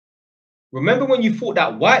Remember when you fought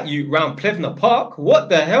that white youth round Plevna Park? What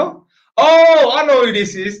the hell? Oh, I know who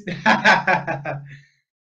this is.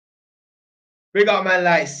 Big up man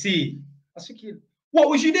like C. I was thinking, what,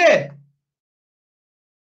 was you there?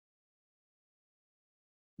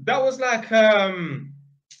 That was like a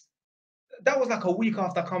week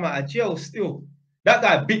after I come out of jail still. That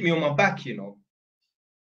guy bit me on my back, you know.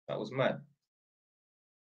 That was mad.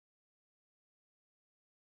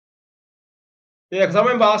 Yeah, because I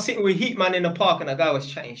remember I was sitting with Heatman in the park and the guy was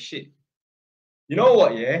chatting shit. You know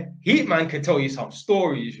what, yeah? Heatman can tell you some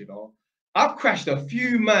stories, you know. I've crashed a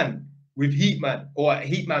few man with Heatman or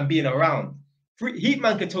Heatman being around.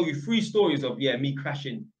 Heatman can tell you 3 stories of, yeah, me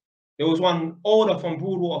crashing. There was one older from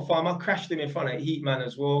Broadwater Farm. I crashed him in front of Heatman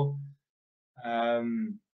as well. Yeah.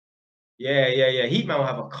 Heatman will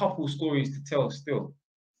have a couple stories to tell still.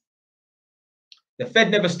 The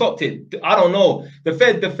Fed never stopped it. I don't know. The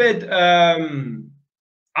Fed,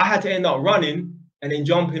 I had to end up running and then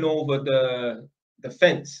jumping over the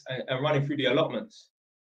fence and running through the allotments.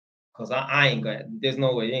 Because I ain't got, there's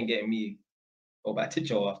no way, you ain't getting me or back to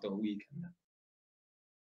jail after a week.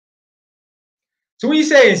 So what are you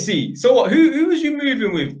saying, C? So what, who was you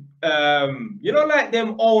moving with? You know, like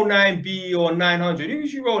them 09B or 900. Who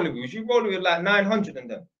was you rolling with? Was you rolling with like 900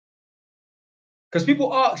 and them? Because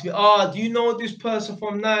people ask me, do you know this person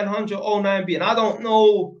from 900 09B? And I don't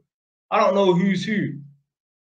know who's who.